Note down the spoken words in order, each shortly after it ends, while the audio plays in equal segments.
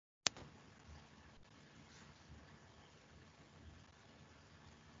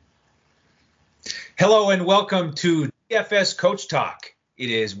Hello and welcome to DFS Coach Talk.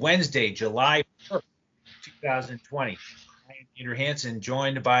 It is Wednesday, July 1st, 2020. I am Peter Hansen,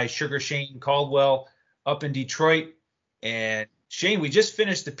 joined by Sugar Shane Caldwell up in Detroit. And Shane, we just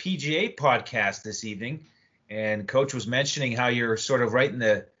finished the PGA podcast this evening, and Coach was mentioning how you're sort of right in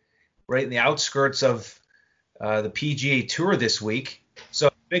the outskirts of the PGA Tour this week.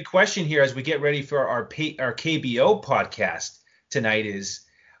 So, big question here as we get ready for our KBO podcast tonight is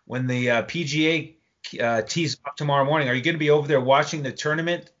when the PGA tees off tomorrow morning. Are you going to be over there watching the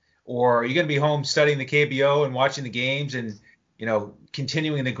tournament, or are you going to be home studying the KBO and watching the games and,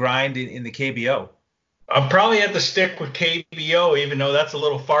 continuing the grind in the KBO? I'm probably have to stick with KBO, even though that's a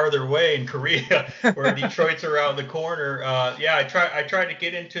little farther away in Korea, where Detroit's around the corner. I tried to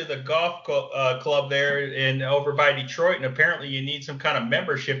get into the golf club there and over by Detroit, and apparently you need some kind of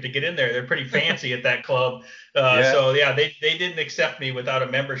membership to get in there. They're pretty fancy at that club. So they didn't accept me without a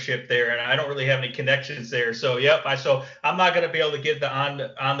membership there, and I don't really have any connections there. So I'm not going to be able to get the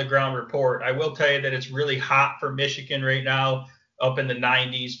on the ground report. I will tell you that it's really hot for Michigan right now. Up in the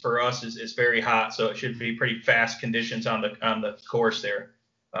 90s for us is very hot, so it should be pretty fast conditions on the course there.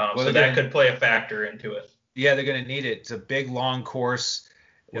 So that could play a factor into it. Yeah, they're going to need it. It's a big, long course.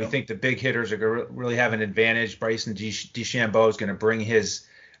 We think the big hitters are going to really have an advantage. Bryson DeChambeau is going to bring his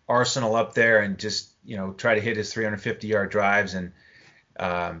arsenal up there and just try to hit his 350-yard drives and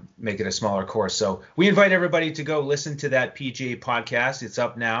make it a smaller course. So we invite everybody to go listen to that PGA podcast. It's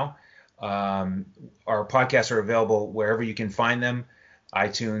up now. Our podcasts are available wherever you can find them: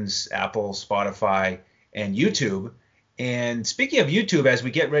 iTunes, Apple, Spotify, and YouTube. And speaking of YouTube, as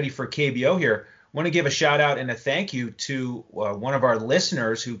we get ready for KBO here, I want to give a shout out and a thank you to one of our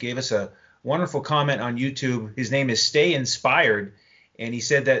listeners who gave us a wonderful comment on YouTube. His name is Stay Inspired, and he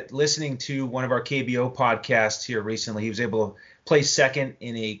said that listening to one of our KBO podcasts here recently, he was able to place second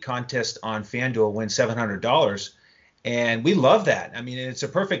in a contest on FanDuel, win $700. And we love that. I mean, it's a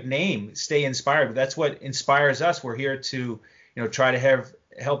perfect name, Stay Inspired. That's what inspires us. We're here to, try to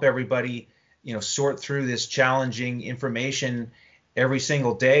help everybody, sort through this challenging information every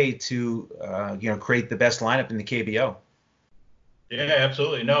single day to, create the best lineup in the KBO. Yeah,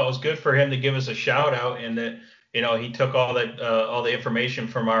 absolutely. No, it was good for him to give us a shout out, and that, he took all the information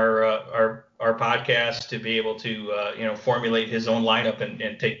from our podcast to be able to, formulate his own lineup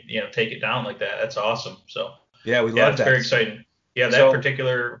and take it down like that. That's awesome. So. Yeah, we love that. It's very exciting. Yeah, that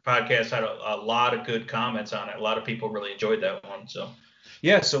particular podcast had a lot of good comments on it. A lot of people really enjoyed that one. So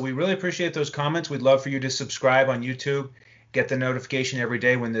we really appreciate those comments. We'd love for you to subscribe on YouTube, get the notification every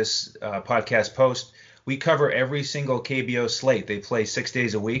day when this podcast posts. We cover every single KBO slate. They play 6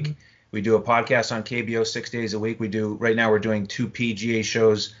 days a week. We do a podcast on KBO 6 days a week. Right now we're doing 2 PGA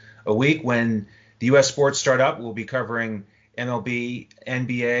shows a week. When the U.S. sports start up, we'll be covering MLB,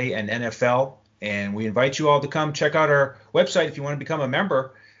 NBA, and NFL. And we invite you all to come check out our website if you want to become a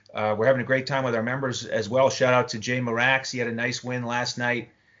member. We're having a great time with our members as well. Shout out to Jay Marax. He had a nice win last night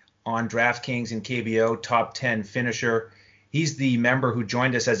on DraftKings and KBO, top 10 finisher. He's the member who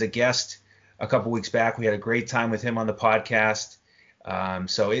joined us as a guest a couple weeks back. We had a great time with him on the podcast.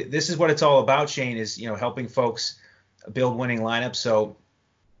 This is what it's all about, Shane, is helping folks build winning lineups. So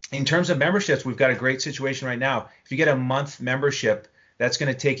in terms of memberships, we've got a great situation right now. If you get a month membership, that's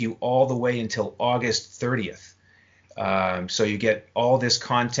going to take you all the way until August 30th. So you get all this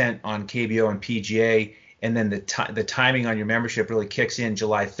content on KBO and PGA, and then the timing on your membership really kicks in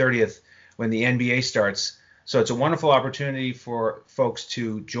July 30th when the NBA starts. So it's a wonderful opportunity for folks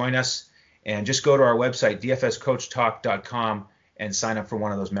to join us, and just go to our website, dfscoachtalk.com, and sign up for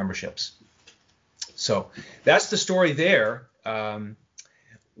one of those memberships. So that's the story there.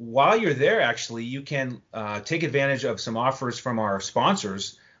 While you're there, actually, you can take advantage of some offers from our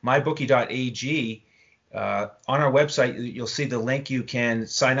sponsors, mybookie.ag. On our website, you'll see the link. You can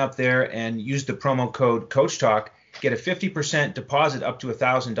sign up there and use the promo code Coach Talk, get a 50% deposit up to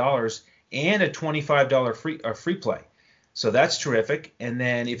 $1,000 and a $25 free play. So that's terrific. And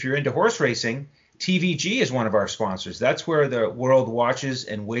then if you're into horse racing, TVG is one of our sponsors. That's where the world watches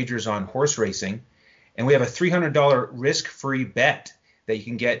and wagers on horse racing. And we have a $300 risk-free bet that you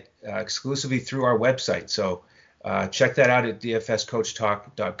can get exclusively through our website. So check that out at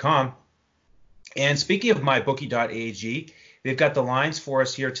dfscoachtalk.com. And speaking of mybookie.ag, they've got the lines for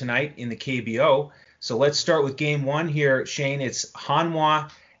us here tonight in the KBO. So let's start with game one here, Shane. It's Hanwha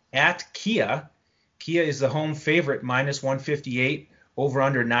at Kia. Kia is the home favorite, minus 158, over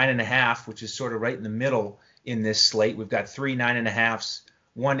under 9.5, which is sort of right in the middle in this slate. We've got 3 9.5s,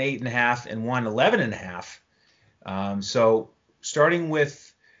 1 8.5, and 1 11.5. So starting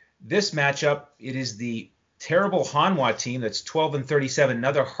with this matchup, it is the terrible Hanwha team that's 12-37.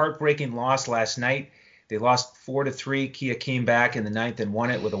 Another heartbreaking loss last night. They lost 4-3. Kia came back in the ninth and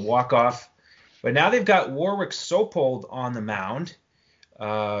won it with a walk-off. But now they've got Warwick Sopold on the mound.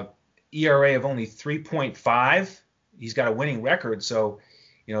 ERA of only 3.5. He's got a winning record, so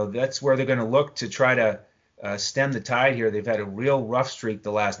that's where they're going to look to try to stem the tide here. They've had a real rough streak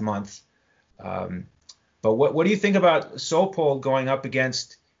the last month. But what do you think about Sopold going up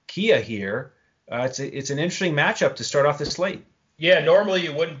against Kia here? It's an interesting matchup to start off the slate. Yeah, normally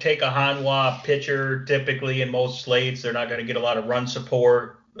you wouldn't take a Hanwha pitcher typically in most slates. They're not going to get a lot of run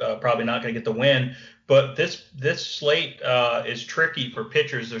support, probably not going to get the win. But this slate is tricky for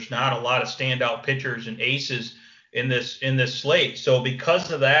pitchers. There's not a lot of standout pitchers and aces in this slate. So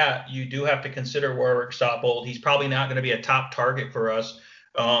because of that, you do have to consider Warwick Sopold. He's probably not going to be a top target for us.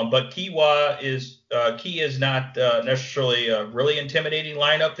 But Kia is not necessarily a really intimidating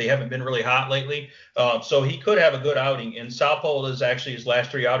lineup. They haven't been really hot lately, so he could have a good outing. And Sopold is actually, his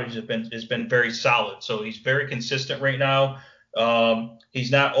last three outings has been very solid. So he's very consistent right now.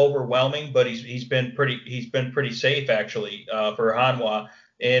 He's not overwhelming, but he's been pretty safe actually for Hanwha.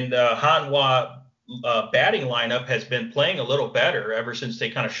 And Hanwha batting lineup has been playing a little better ever since they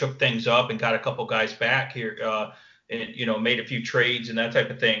kind of shook things up and got a couple guys back here. And made a few trades and that type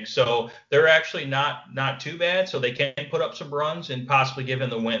of thing. So they're actually not too bad. So they can put up some runs and possibly give him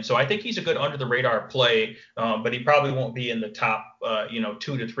the win. So I think he's a good under the radar play, but he probably won't be in the top 2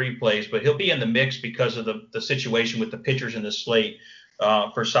 to 3 plays, but he'll be in the mix because of the situation with the pitchers in the slate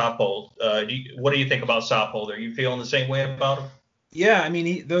for Sopold. What do you think about Sopold? Are you feeling the same way about him? Yeah, I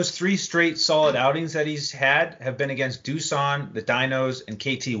mean, those 3 straight solid outings that he's had have been against Doosan, the Dinos, and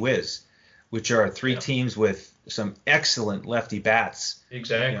KT Wiz, which are 3 teams with some excellent lefty bats.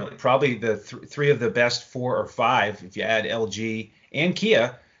 Exactly. Probably the 3 of the best 4 or 5 if you add LG and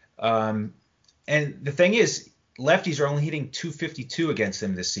Kia. And the thing is, lefties are only hitting 252 against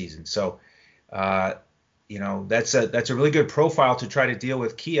them this season. So, that's a really good profile to try to deal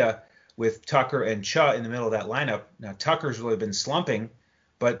with Kia with Tucker and Cha in the middle of that lineup. Now, Tucker's really been slumping,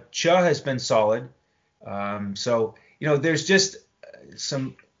 but Cha has been solid. So, there's just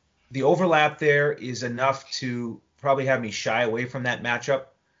the overlap there is enough to probably have me shy away from that matchup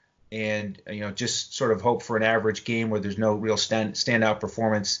and, just sort of hope for an average game where there's no real standout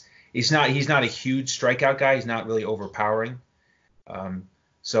performance. He's not a huge strikeout guy. He's not really overpowering.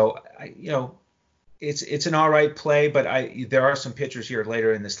 So it's an all right play, but there are some pitchers here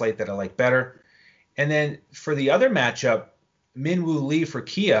later in the slate that I like better. And then for the other matchup, Minwoo Lee for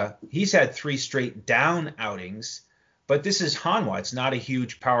Kia, he's had 3 straight down outings. But this is Hanwha. It's not a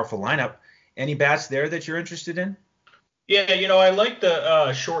huge, powerful lineup. Any bats there that you're interested in? Yeah, I like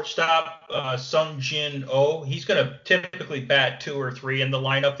the shortstop, Sung Jin Oh. He's going to typically bat 2 or 3 in the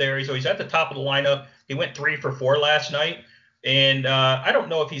lineup there. So he's at the top of the lineup. He went 3 for 4 last night. And I don't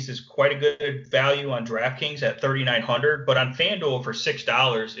know if he's quite a good value on DraftKings at $3,900, but on FanDuel for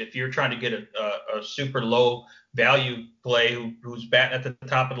 $6, if you're trying to get a super low value play who's batting at the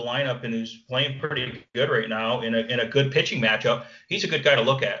top of the lineup and who's playing pretty good right now in a good pitching matchup, he's a good guy to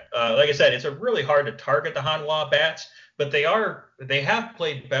look at. Like I said, it's really hard to target the Hanwha bats, but they have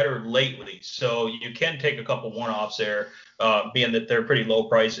played better lately, so you can take a couple one-offs there, being that they're pretty low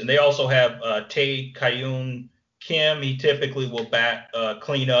price. And they also have Tae Kyun Kim. He typically will bat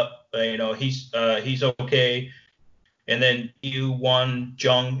cleanup. He's okay. And then Yu-Won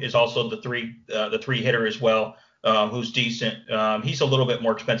Jung is also the three hitter as well, who's decent. He's a little bit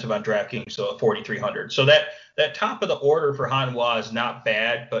more expensive on DraftKings, so $4,300. So that top of the order for Hanwha is not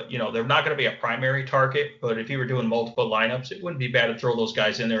bad, but they're not going to be a primary target. But if you were doing multiple lineups, it wouldn't be bad to throw those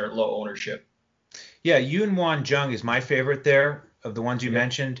guys in there at low ownership. Yeah, Yu-Won Jung is my favorite there of the ones you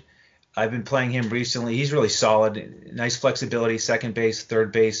mentioned. I've been playing him recently. He's really solid. Nice flexibility, second base,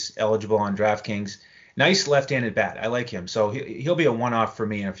 third base, eligible on DraftKings. Nice left-handed bat. I like him. So he'll be a one-off for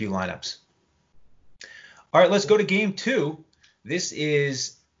me in a few lineups. All right, let's go to game 2. This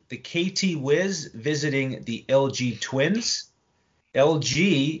is the KT Wiz visiting the LG Twins.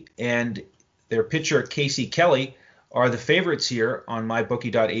 LG and their pitcher Casey Kelly are the favorites here on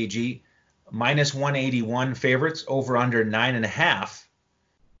mybookie.ag. Minus 181 favorites, over under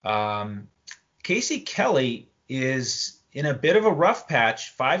 9.5. Casey Kelly is in a bit of a rough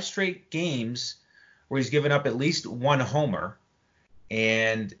patch, 5 straight games where he's given up at least 1 homer.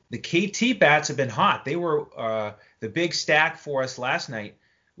 And the KT bats have been hot. They were the big stack for us last night.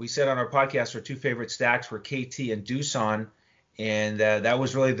 We said on our podcast our 2 favorite stacks were KT and Doosan, and that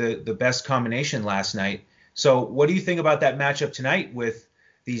was really the best combination last night. So what do you think about that matchup tonight with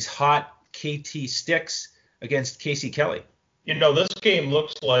these hot KT sticks against Casey Kelly? This game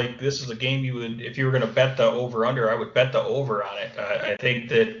looks like this is a game you would, if you were going to bet the over/under, I would bet the over on it. I think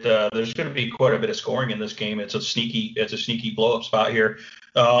that there's going to be quite a bit of scoring in this game. It's a sneaky blow-up spot here.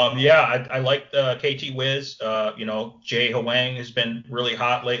 I like KT Wiz. Jay Hwang has been really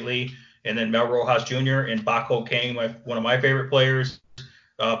hot lately, and then Mel Rojas Jr. and Bako Kang, one of my favorite players.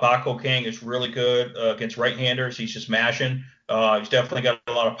 Bako Kang is really good against right-handers. He's just mashing. He's definitely got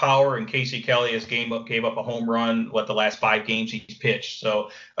a lot of power, and Casey Kelly gave up a home run the last 5 games he's pitched. So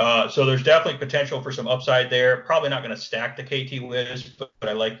there's definitely potential for some upside there. Probably not going to stack the KT Wiz, but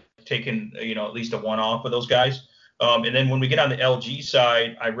I like taking at least a one-off of those guys. And then when we get on the LG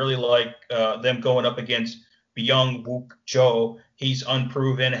side, I really like them going up against Byung Wook Jo. He's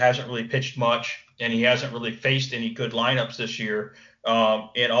unproven, hasn't really pitched much, and he hasn't really faced any good lineups this year.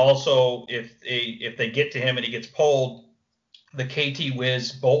 And also, if they get to him and he gets pulled, the KT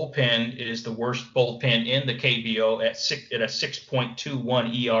Wiz bullpen is the worst bullpen in the KBO at a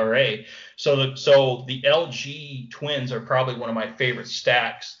 6.21 ERA. So the LG Twins are probably one of my favorite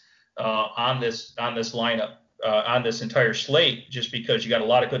stacks on this lineup, on this entire slate, just because you got a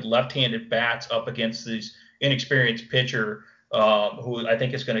lot of good left-handed bats up against these inexperienced pitcher who I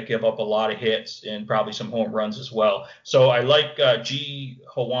think is going to give up a lot of hits and probably some home runs as well. So I like Ji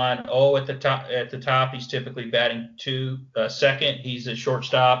Hwan Oh at the top. He's typically batting second. He's a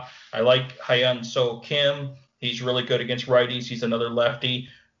shortstop. I like Hyun So Kim. He's really good against righties. He's another lefty.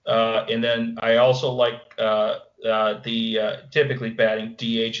 And then I also like the typically batting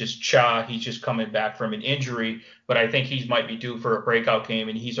DH is Cha. He's just coming back from an injury, but I think he might be due for a breakout game.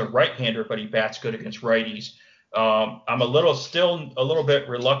 And he's a right-hander, but he bats good against righties. I'm still a little bit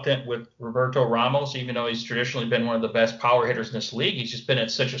reluctant with Roberto Ramos, even though he's traditionally been one of the best power hitters in this league. He's just been in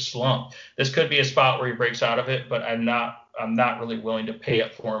such a slump. This could be a spot where he breaks out of it, but I'm not really willing to pay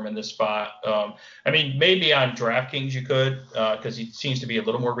up for him in this spot. Maybe on DraftKings you could, because he seems to be a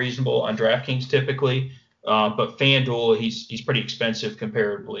little more reasonable on DraftKings typically. But FanDuel, he's pretty expensive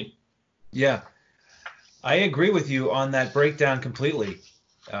comparatively. Yeah, I agree with you on that breakdown completely.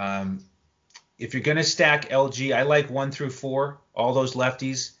 If you're going to stack LG, I like 1 through 4, all those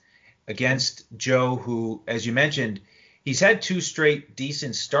lefties against Joe, who, as you mentioned, he's had 2 straight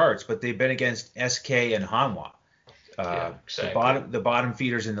decent starts, but they've been against SK and Hanwha, exactly. the bottom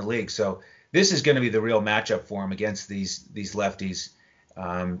feeders in the league. So this is going to be the real matchup for him against these lefties.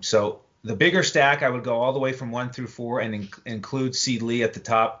 So the bigger stack, I would go all the way from 1 through 4 and include Seed Lee at the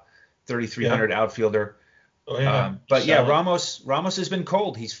top, 3,300 outfielder. Oh, yeah. Ramos has been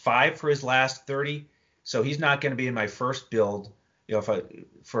cold. He's 5 for his last 30, so he's not going to be in my first build.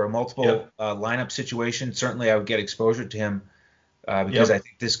 For a multiple lineup situation, certainly I would get exposure to him because I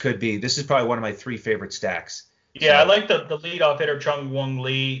think this is probably one of my 3 favorite stacks. Yeah, I like the leadoff hitter Chung Wong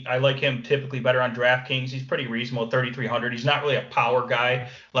Lee. I like him typically better on DraftKings. He's pretty reasonable at 3,300. He's not really a power guy.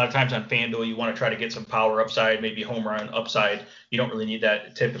 A lot of times on FanDuel, you want to try to get some power upside, maybe home run upside. You don't really need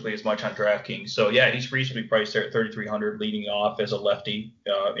that typically as much on DraftKings. So, yeah, he's reasonably priced there at 3,300, leading off as a lefty.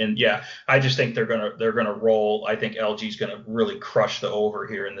 I just think they're gonna roll. I think LG's gonna really crush the over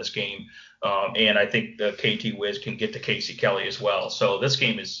here in this game. And I think the KT Wiz can get to Casey Kelly as well. So this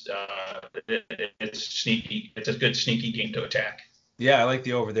game is it's sneaky. It's a good sneaky game to attack. Yeah, I like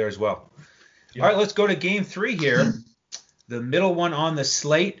the over there as well. Yeah. All right, let's go to game 3 here. The middle one on the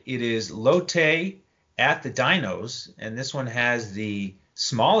slate, it is Lotte at the Dinos, and this one has the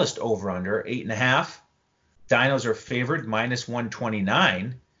smallest over-under, 8.5. Dinos are favored,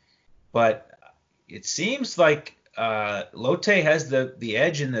 -129. But it seems like Lotte has the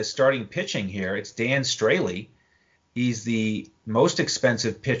edge in the starting pitching here. It's Dan Straley. He's the most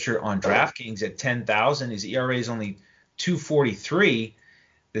expensive pitcher on DraftKings at 10,000. His ERA is only 2.43.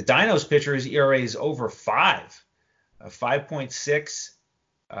 The Dinos pitcher, his ERA is over 5, 5.6.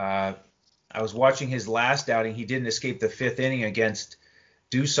 I was watching his last outing. He didn't escape the 5th inning against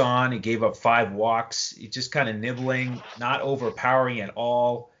Doosan. He gave up 5 walks. He's just kind of nibbling, not overpowering at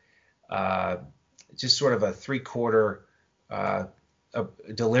all. Just sort of a 3/4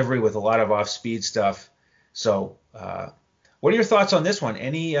 delivery with a lot of off-speed stuff. So what are your thoughts on this one?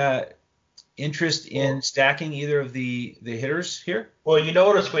 Any interest in stacking either of the hitters here? Well, you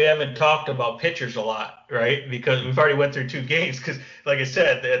notice we haven't talked about pitchers a lot, right? Because we've already went through 2 games. Because, like I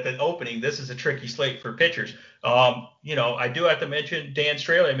said, at the opening, this is a tricky slate for pitchers. I do have to mention Dan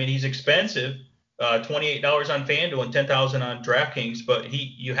Straley. I mean, he's expensive. $28 on FanDuel and $10,000 on DraftKings, but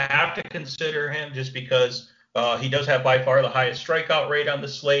you have to consider him just because he does have by far the highest strikeout rate on the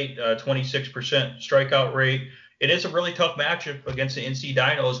slate, 26% strikeout rate. It is a really tough matchup against the NC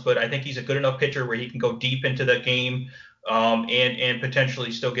Dinos, but I think he's a good enough pitcher where he can go deep into the game. and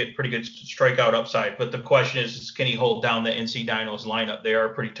potentially still get pretty good strikeout upside. But the question is can he hold down the NC Dinos lineup? They are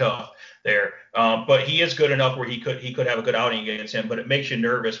pretty tough there. But he is good enough where he could have a good outing against him. But it makes you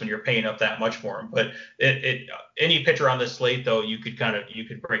nervous when you're paying up that much for him. But any pitcher on this slate though, you could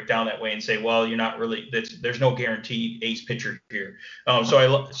break down that way and say, well, you're not really. There's no guaranteed ace pitcher here.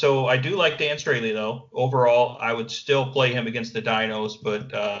 So I do like Dan Straley though. Overall, I would still play him against the Dinos,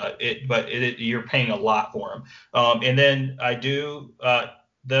 but you're paying a lot for him. And then I do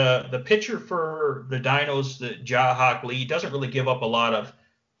the pitcher for the Dinos, the Jae-Hak Lee, doesn't really give up a lot of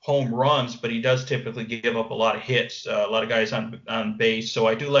home runs, but he does typically give up a lot of hits, a lot of guys on base. So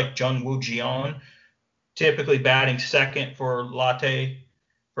I do like Jung Woo Jeon, typically batting second for Lotte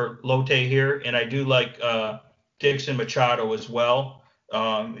here, and I do like Dixon Machado as well.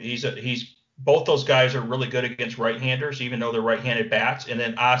 He's both those guys are really good against right-handers, even though they're right-handed bats. And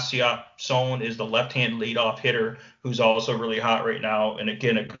then Asiat Son is the left-hand leadoff hitter, who's also really hot right now, and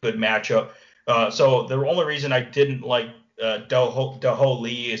again a good matchup. So the only reason I didn't like Do-Ho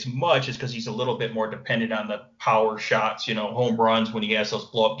Lee as much is because he's a little bit more dependent on the power shots, home runs when he has those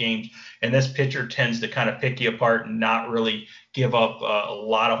blow-up games. And this pitcher tends to kind of pick you apart and not really give up a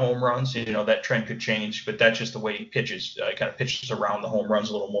lot of home runs. That trend could change, but that's just the way he pitches. Kind of pitches around the home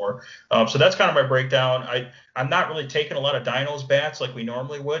runs a little more. So that's kind of my breakdown. I'm not really taking a lot of Dinos bats like we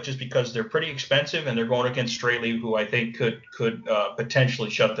normally would, just because they're pretty expensive and they're going against Straley, who I think could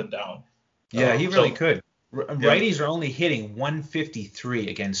potentially shut them down. Yeah, he really could. Righties are only hitting 153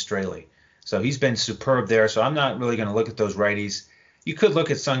 against Straley. So he's been superb there. So I'm not really going to look at those righties. You could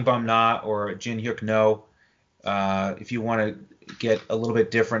look at Sungbum Na or Jin Hyuk No if you want to get a little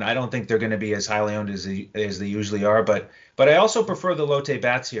bit different. I don't think they're going to be as highly owned as they usually are. But I also prefer the Lotte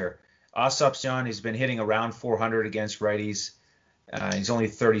bats here. Asapsyan, he's been hitting around 400 against righties. He's only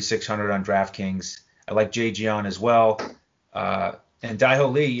 3,600 on DraftKings. I like Jay Jeon as well. And Do-Ho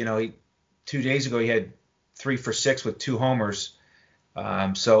Lee, 2 days ago he had 3 for 6 with 2 homers.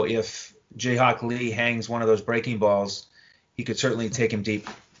 So if Jae-Hak Lee hangs one of those breaking balls, he could certainly take him deep.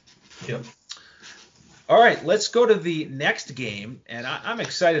 Yep. All right, let's go to the next game, and I'm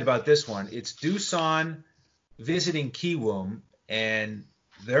excited about this one. It's Doosan visiting Kiwoom, and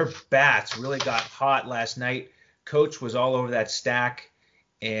their bats really got hot last night. Coach was all over that stack,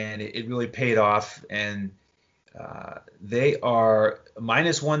 and it really paid off. And they are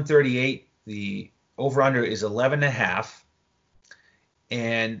minus 138. The over-under is 11.5.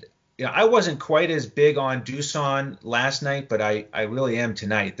 And I wasn't quite as big on Doosan last night, but I really am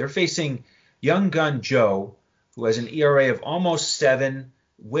tonight. They're facing Young Gun Joe, who has an ERA of almost 7,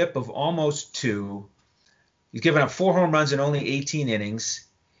 WHIP of almost 2. He's given up 4 home runs in only 18 innings.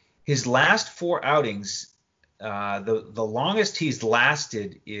 His last 4 outings, the longest he's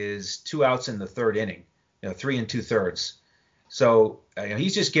lasted is 2 outs in the 3rd inning, 3 2/3. So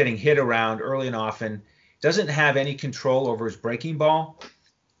he's just getting hit around early and often. Doesn't have any control over his breaking ball.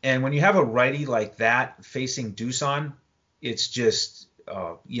 And when you have a righty like that facing Doosan, it's just,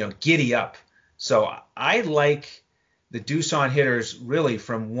 giddy up. So I like the Doosan hitters really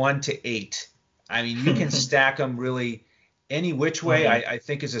from 1 to 8. I mean, you can stack them really any which way. I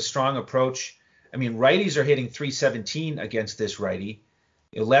think is a strong approach. I mean, righties are hitting 317 against this righty.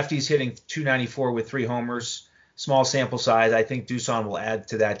 Lefties hitting 294 with 3 homers. Small sample size. I think Doosan will add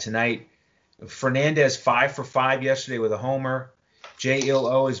to that tonight. Fernandez 5 for 5 yesterday with a homer.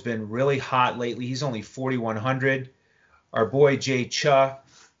 J-Il-O has been really hot lately. He's only 4,100. Our boy Jay Cha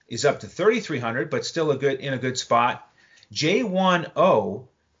is up to 3,300, but still in a good spot. J1O.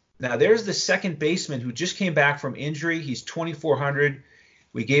 Now there's the second baseman who just came back from injury. He's 2,400.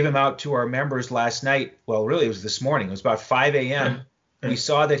 We gave him out to our members last night. Well, really it was this morning. It was about 5 a.m. We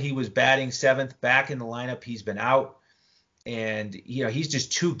saw that he was batting 7th, back in the lineup. He's been out, and he's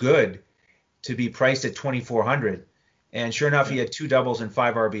just too good to be priced at 2,400. And sure enough, he had 2 doubles and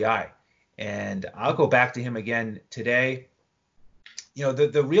 5 RBI. And I'll go back to him again today.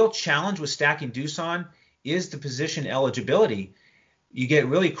 The real challenge with stacking Doosan is the position eligibility. You get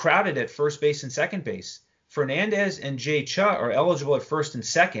really crowded at first base and second base. Fernandez and Jay Cha are eligible at first and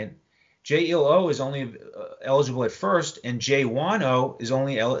second. J-Il-O is only eligible at first, and J1O is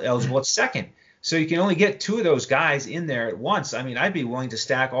only eligible at second. So you can only get 2 of those guys in there at once. I mean, I'd be willing to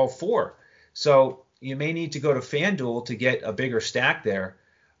stack all 4. So you may need to go to FanDuel to get a bigger stack there.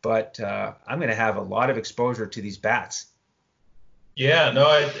 But I'm going to have a lot of exposure to these bats. Yeah,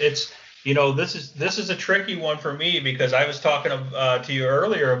 no, it's this is a tricky one for me because I was talking to you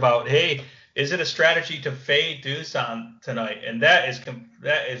earlier about, hey, is it a strategy to fade Doosan tonight? And that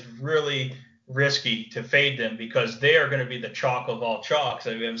is really risky to fade them because they are going to be the chalk of all chalks.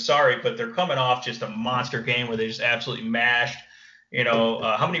 I mean, I'm sorry, but they're coming off just a monster game where they just absolutely mashed.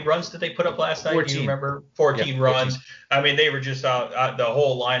 How many runs did they put up last night? 14. Do you remember? 14 runs. 14. I mean, they were just the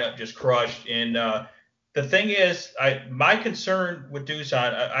whole lineup just crushed. And the thing is, my concern with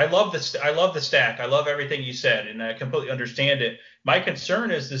Doosan, I love the stack. I love everything you said, and I completely understand it. My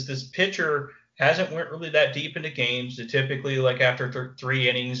concern is this pitcher hasn't went really that deep into games. It typically, like after 3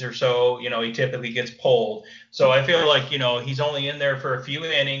 innings or so, he typically gets pulled. So I feel like, he's only in there for a few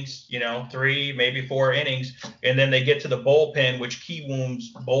innings, 3, maybe 4 innings, and then they get to the bullpen, which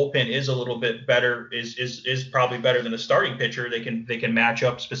Kiwoom's bullpen is a little bit better, is probably better than the starting pitcher. They can match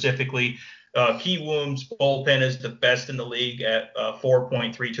up specifically. Kiwoom's bullpen is the best in the league at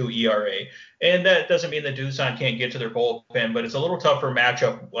 4.32 ERA. And that doesn't mean that Doosan can't get to their bullpen, but it's a little tougher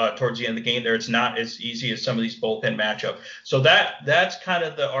matchup towards the end of the game there. It's not as easy as some of these bullpen matchup. So that's kind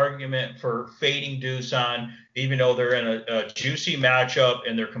of the argument for fading Doosan, even though they're in a juicy matchup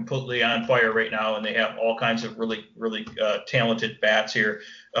and they're completely on fire right now and they have all kinds of really, really talented bats here.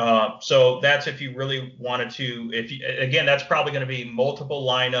 So that's if you really wanted to. Again, that's probably going to be multiple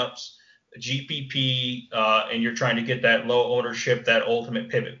lineups, GPP, and you're trying to get that low ownership, that ultimate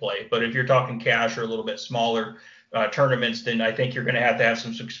pivot play. But if you're talking cash or a little bit smaller tournaments, then I think you're going to have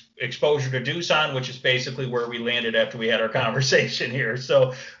some exposure to Doosan, which is basically where we landed after we had our conversation here.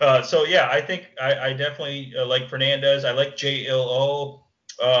 So yeah, I think I definitely like Fernandez. I like JLO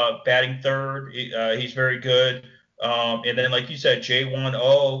batting third. He's very good. And then, like you said,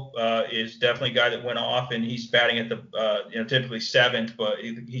 J1O is definitely a guy that went off, and he's batting at the typically 7th, but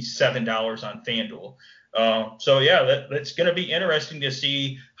he's $7 on FanDuel. So yeah, that's going to be interesting to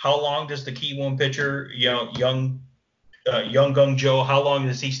see how long does the Kiwoom pitcher, young Gung Joe, how long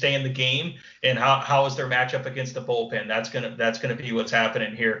does he stay in the game, and how is their matchup against the bullpen? That's gonna be what's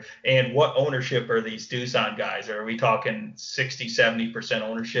happening here. And what ownership are these Doosan guys? Are we talking 60-70%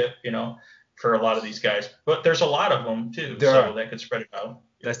 ownership? For a lot of these guys, but there's a lot of them too, that could spread it out.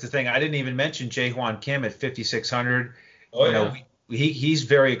 That's the thing. I didn't even mention Jae-Hwan Kim at 5,600. He's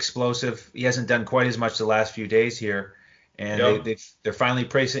very explosive. He hasn't done quite as much the last few days here, and they're finally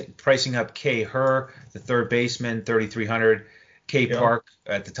pricing up K. Her, the third baseman, 3,300. K. Park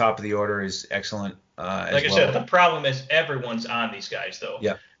at the top of the order is excellent. Like I said, the problem is everyone's on these guys though.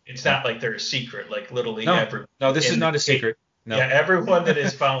 Yeah, it's not like they're a secret, like literally everyone. No, this is not a secret. No. Yeah, everyone that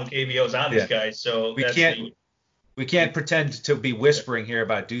is following KBO is on these guys, so we can't pretend to be whispering here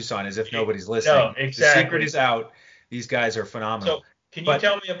about Doosan as if nobody's listening. No, exactly. The secret is out. These guys are phenomenal. So can you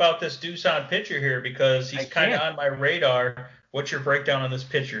tell me about this Doosan pitcher here, because he's kind of on my radar? What's your breakdown on this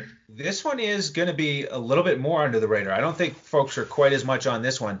pitcher? This one is going to be a little bit more under the radar. I don't think folks are quite as much on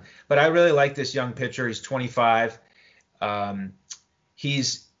this one, but I really like this young pitcher. He's 25.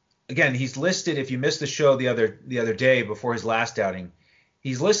 He's listed, if you missed the show the other day before his last outing,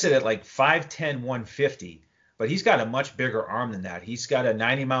 he's listed at like 5'10", 150, but he's got a much bigger arm than that. He's got a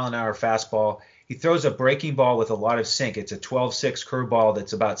 90-mile-an-hour fastball. He throws a breaking ball with a lot of sink. It's a 12-6 curveball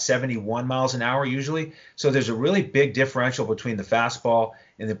that's about 71 miles an hour usually. So there's a really big differential between the fastball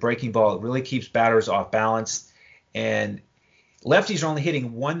and the breaking ball. It really keeps batters off balance. And lefties are only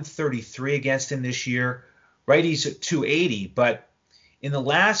hitting 133 against him this year. Righties at 280, but in the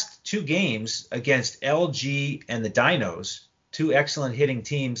last 2 games against LG and the Dinos, 2 excellent hitting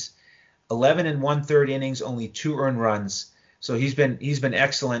teams, 11 and 1/3 innings, only 2 earned runs. So he's been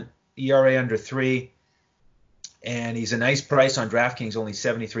excellent. ERA under 3, and he's a nice price on DraftKings, only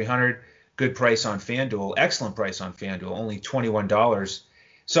 7,300. Good price on FanDuel, excellent price on FanDuel, only $21.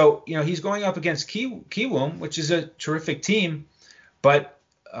 So he's going up against Kiwoom, which is a terrific team, but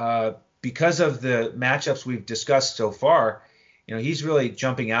because of the matchups we've discussed so far, he's really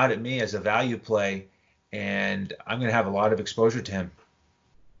jumping out at me as a value play, and I'm going to have a lot of exposure to him.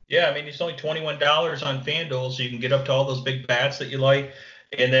 Yeah, I mean, it's only $21 on FanDuel, so you can get up to all those big bats that you like,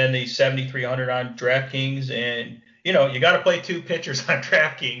 and then the 7,300 on DraftKings, and you got to play 2 pitchers on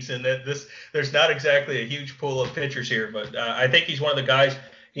DraftKings, and there's not exactly a huge pool of pitchers here, but I think he's one of the guys.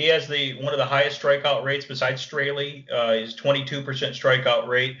 He has one of the highest strikeout rates besides Straley. His 22% strikeout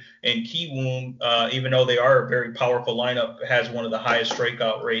rate, and Kiwoom, even though they are a very powerful lineup, has one of the highest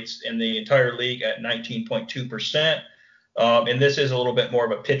strikeout rates in the entire league at 19.2%. And this is a little bit more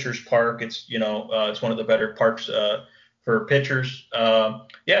of a pitcher's park. It's it's one of the better parks for pitchers.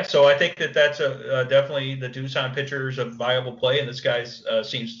 So I think that's definitely the Doosan pitcher is a viable play, and this guy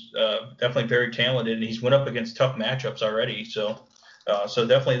seems definitely very talented, and he's went up against tough matchups already. So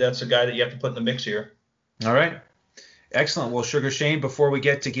definitely that's a guy that you have to put in the mix here. All right. Excellent. Well, Sugar Shane, before we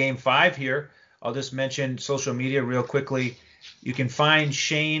get to Game 5 here, I'll just mention social media real quickly. You can find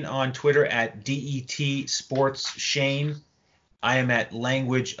Shane on Twitter at DET Sports Shane. I am at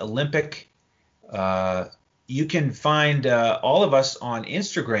Language Olympic. You can find all of us on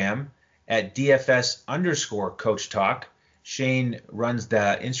Instagram at DFS Coach Talk. Shane runs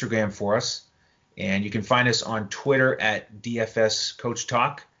the Instagram for us. And you can find us on Twitter at DFS Coach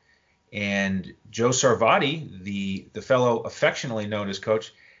Talk. And Joe Sarvati, the fellow affectionately known as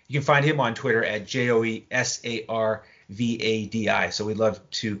Coach, you can find him on Twitter at JoeSarvadi. So we'd love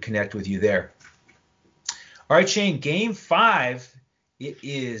to connect with you there. All right, Shane, Game 5, it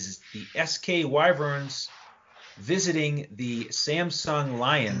is the SK Wyverns visiting the Samsung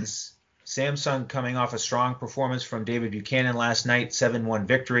Lions. Samsung coming off a strong performance from David Buchanan last night, 7-1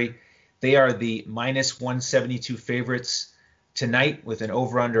 victory. They are the minus 172 favorites tonight with an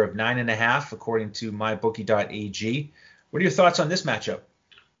over-under of 9.5, according to mybookie.ag. What are your thoughts on this matchup?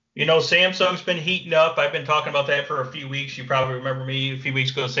 You know, Samsung's been heating up. I've been talking about that for a few weeks. You probably remember me a few weeks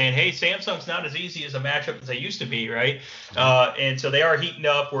ago saying, hey, Samsung's not as easy as a matchup as they used to be, right? And so they are heating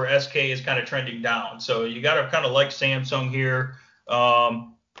up where SK is kind of trending down. So you got to kind of like Samsung here.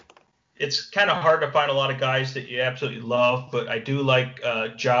 It's kind of hard to find a lot of guys that you absolutely love, but I do like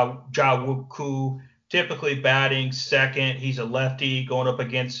Ja Woo-koo, typically batting second. He's a lefty going up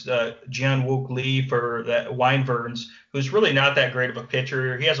against Jian-Wook Lee for the Wyverns, who's really not that great of a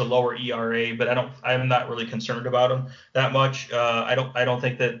pitcher. He has a lower ERA, but I'm not really concerned about him that much. I don't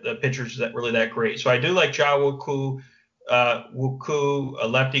think that the pitcher's really that great. So I do like Ja Woo-koo, a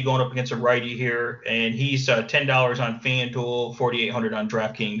lefty going up against a righty here, and he's $10 on FanDuel, $4,800 on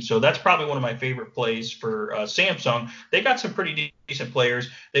DraftKings. So that's probably one of my favorite plays for Samsung. They got some pretty decent players.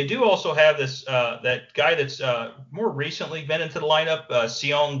 They do also have this that guy that's more recently been into the lineup,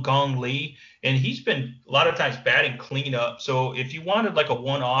 Seong-Gong Lee, and he's been a lot of times batting cleanup. So if you wanted like a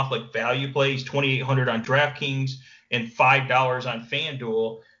one-off like value play, he's $2,800 on DraftKings and $5 on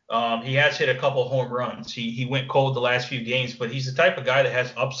FanDuel. He has hit a couple home runs. He went cold the last few games, but he's the type of guy that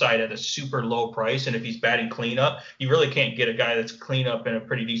has upside at a super low price. And if he's batting cleanup, you really can't get a guy that's cleanup in a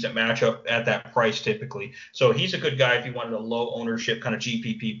pretty decent matchup at that price typically. So he's a good guy if you wanted a low ownership kind of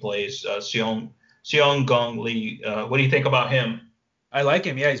GPP plays. Seong-Gong Lee. What do you think about him? I like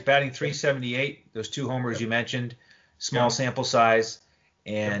him. Yeah, he's batting 378. Those 2 homers you mentioned, small sample size.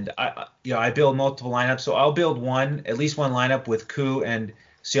 And I build multiple lineups, so I'll build at least one lineup with Koo and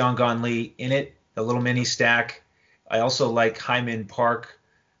Seong-Gong Lee in it, a little mini stack. I also like Hyman Park,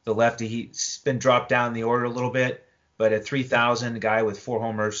 the lefty. He's been dropped down the order a little bit, but at 3,000, a guy with 4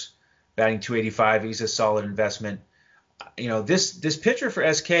 homers, batting 285, he's a solid investment. You know, this pitcher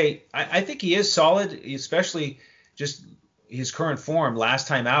for SK, I think he is solid, especially just his current form. Last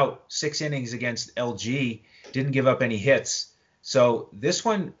time out, 6 innings against LG, didn't give up any hits. So this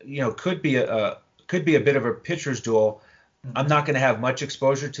one, could be a bit of a pitcher's duel. I'm not going to have much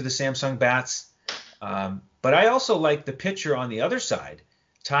exposure to the Samsung bats, but I also like the pitcher on the other side,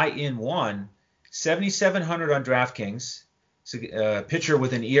 Tai-In-Wan, 7,700 on DraftKings. It's a pitcher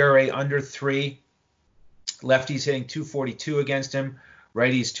with an ERA under 3. Lefties hitting 242 against him.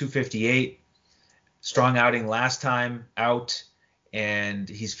 Righties 258. Strong outing last time out, and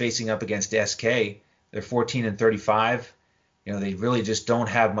he's facing up against SK. They're 14-35. They really just don't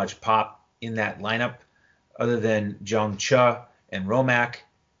have much pop in that lineup, other than Jung Cha and Romack.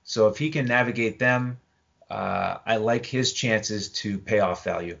 So if he can navigate them, I like his chances to pay off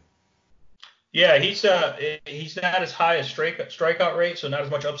value. Yeah, he's not as high as strikeout rate, so not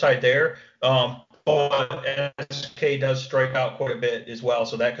as much upside there. But SK does strike out quite a bit as well,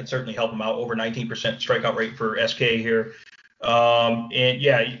 so that could certainly help him out. Over 19% strikeout rate for SK here. And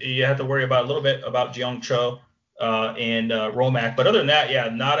yeah, you have to worry about a little bit about Jung Cha and Romack. But other than that, yeah,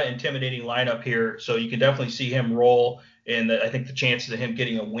 not an intimidating lineup here. So you can definitely see him roll. And I think the chances of him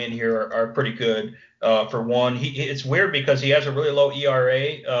getting a win here are pretty good. For one, it's weird because he has a really low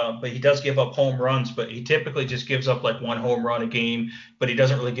ERA, but he does give up home runs. But he typically just gives up like 1 home run a game, but he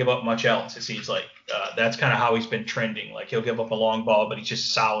doesn't really give up much else. It seems like that's kind of how he's been trending. Like he'll give up a long ball, but he's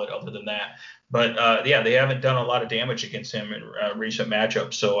just solid other than that. But yeah, they haven't done a lot of damage against him in recent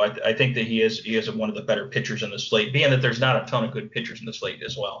matchups. So I think that he is one of the better pitchers in the slate, being that there's not a ton of good pitchers in the slate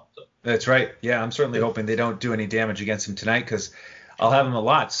as well. So. That's right. Yeah, I'm certainly hoping they don't do any damage against him tonight because I'll have him a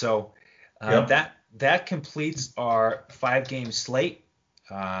lot. So that completes our 5-game slate.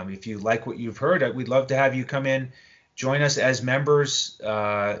 If you like what you've heard, we'd love to have you come in, join us as members.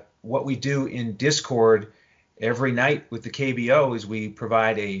 What we do in Discord every night with the KBO is we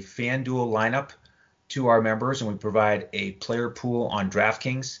provide a FanDuel lineup to our members, and we provide a player pool on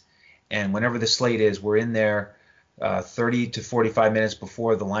DraftKings. And whenever the slate is, we're in there 30 to 45 minutes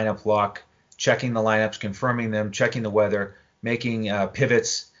before the lineup lock, checking the lineups, confirming them, checking the weather, making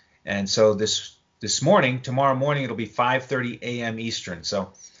pivots. And so tomorrow morning, it'll be 5:30 a.m. Eastern.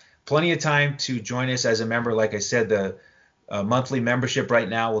 So plenty of time to join us as a member. Like I said, the monthly membership right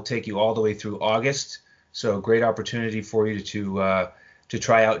now will take you all the way through August. So great opportunity for you to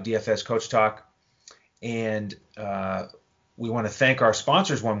try out DFS Coach Talk. And we want to thank our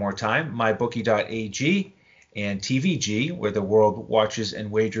sponsors one more time, mybookie.ag and TVG, where the world watches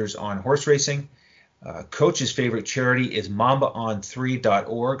and wagers on horse racing. Coach's favorite charity is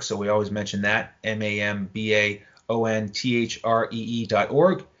mambaon3.org, so we always mention that,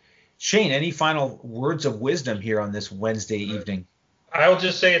 MAMBAONTHREE.org. Shane, any final words of wisdom here on this Wednesday evening? I will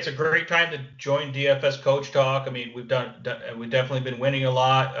just say it's a great time to join DFS Coach Talk. I mean, we've definitely been winning a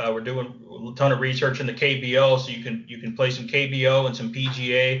lot. We're doing a ton of research in the KBO, so you can play some KBO and some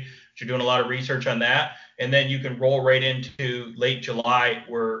PGA. You're doing a lot of research on that, and then you can roll right into late July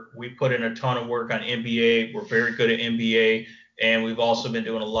where we put in a ton of work on NBA. We're very good at NBA, and we've also been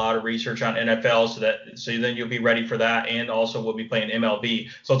doing a lot of research on NFL, so then you'll be ready for that, and also we'll be playing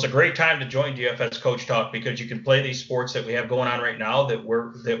MLB. So it's a great time to join DFS Coach Talk because you can play these sports that we have going on right now that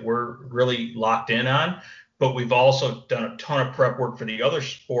we're really locked in on. But we've also done a ton of prep work for the other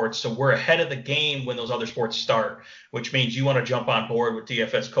sports, so we're ahead of the game when those other sports start, which means you want to jump on board with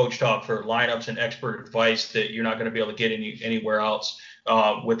DFS Coach Talk for lineups and expert advice that you're not going to be able to get anywhere else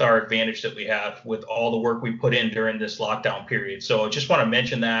with our advantage that we have with all the work we put in during this lockdown period. So I just want to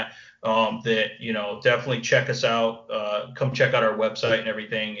mention that definitely check us out. Come check out our website and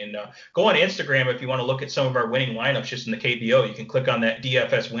everything, and go on Instagram if you want to look at some of our winning lineups just in the KBO. You can click on that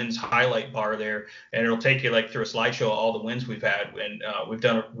DFS wins highlight bar there, and it'll take you like through a slideshow of all the wins we've had, and we've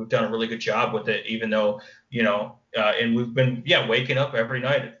done a really good job with it, even though and we've been waking up every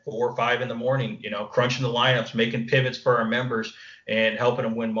night at 4 or 5 in the morning, crunching the lineups, making pivots for our members, and helping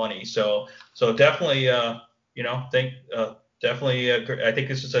them win money. So definitely Definitely, I think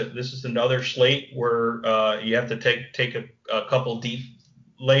this is another slate where you have to take a couple deep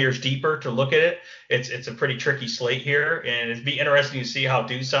layers deeper to look at it. It's a pretty tricky slate here, and it'd be interesting to see how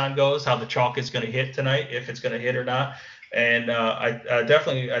Doosan goes, how the chalk is going to hit tonight, if it's going to hit or not. And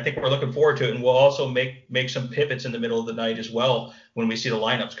I think we're looking forward to it, and we'll also make some pivots in the middle of the night as well. When we see the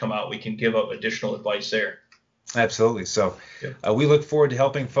lineups come out, we can give up additional advice there. Absolutely. So we look forward to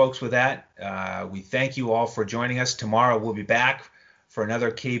helping folks with that. We thank you all for joining us. Tomorrow we'll be back for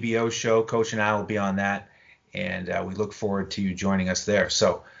another KBO show. Coach and I will be on that, and we look forward to you joining us there.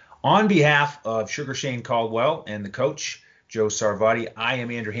 So on behalf of Sugar Shane Caldwell and the coach, Joe Sarvati, I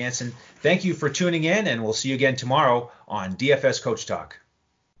am Andrew Hansen. Thank you for tuning in, and we'll see you again tomorrow on DFS Coach Talk.